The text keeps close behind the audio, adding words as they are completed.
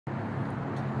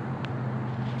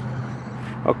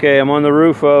Okay, I'm on the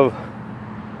roof of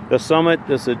the Summit.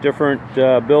 This is a different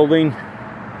building.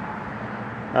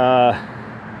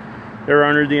 They're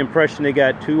under the impression they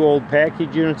got 2 old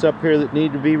package units up here that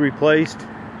need to be replaced.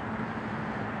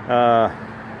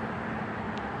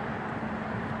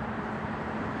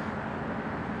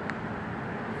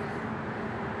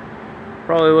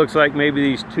 Probably looks like maybe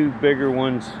these 2 bigger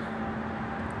ones.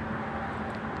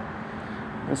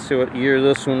 Let's see what year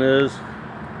this one is.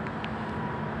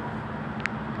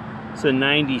 It's a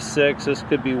 96. This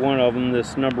could be one of them,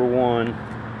 this number 1.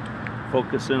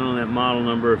 Focus in on that model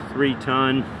number.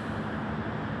 3-ton,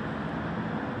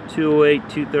 208,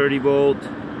 230 volt,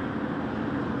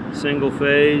 single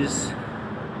phase.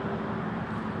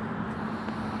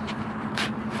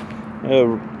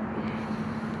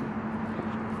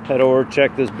 Head over,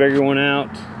 check this bigger one out.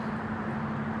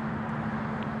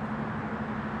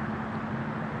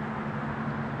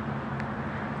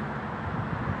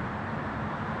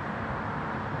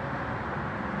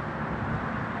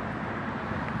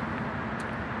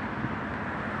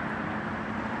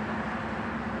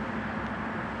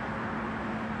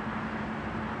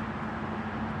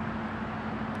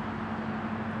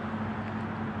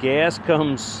 Gas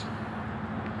comes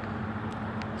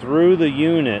through the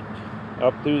unit,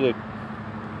 up through the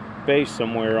base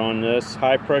somewhere on this.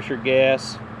 High pressure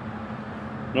gas,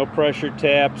 no pressure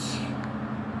taps.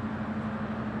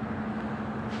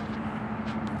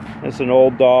 It's an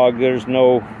old dog. There's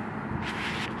no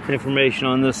information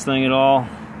on this thing at all.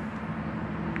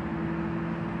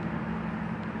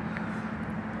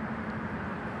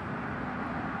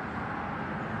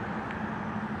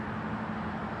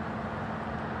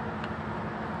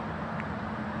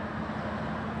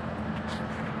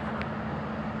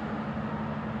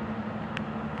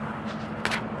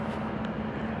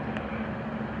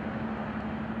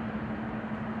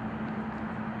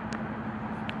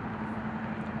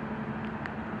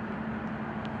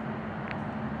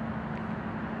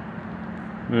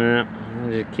 Nah, I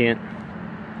just can't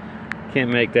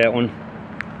make that one.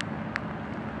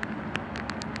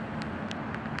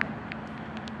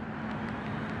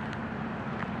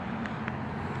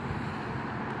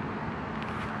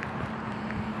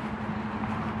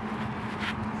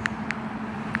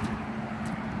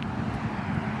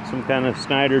 Some kind of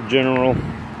Snyder General.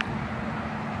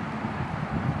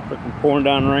 Fucking pouring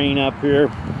down rain up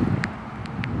here.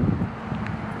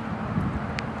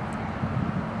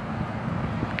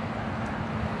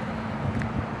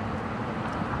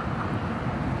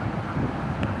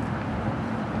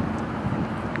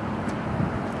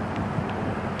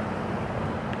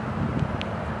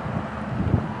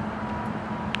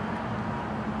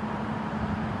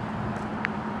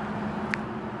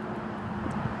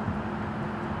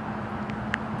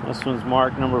 This one's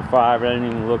marked number 5. I didn't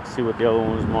even look to see what the other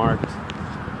one was marked.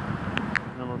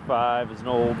 Number 5 is an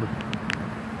old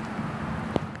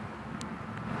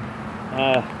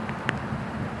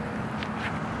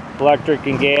electric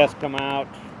and gas come out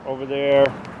over there.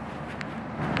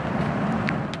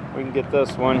 We can get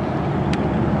this one.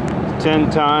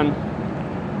 10-ton.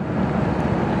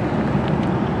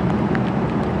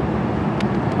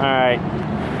 Alright,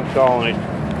 I'm calling it.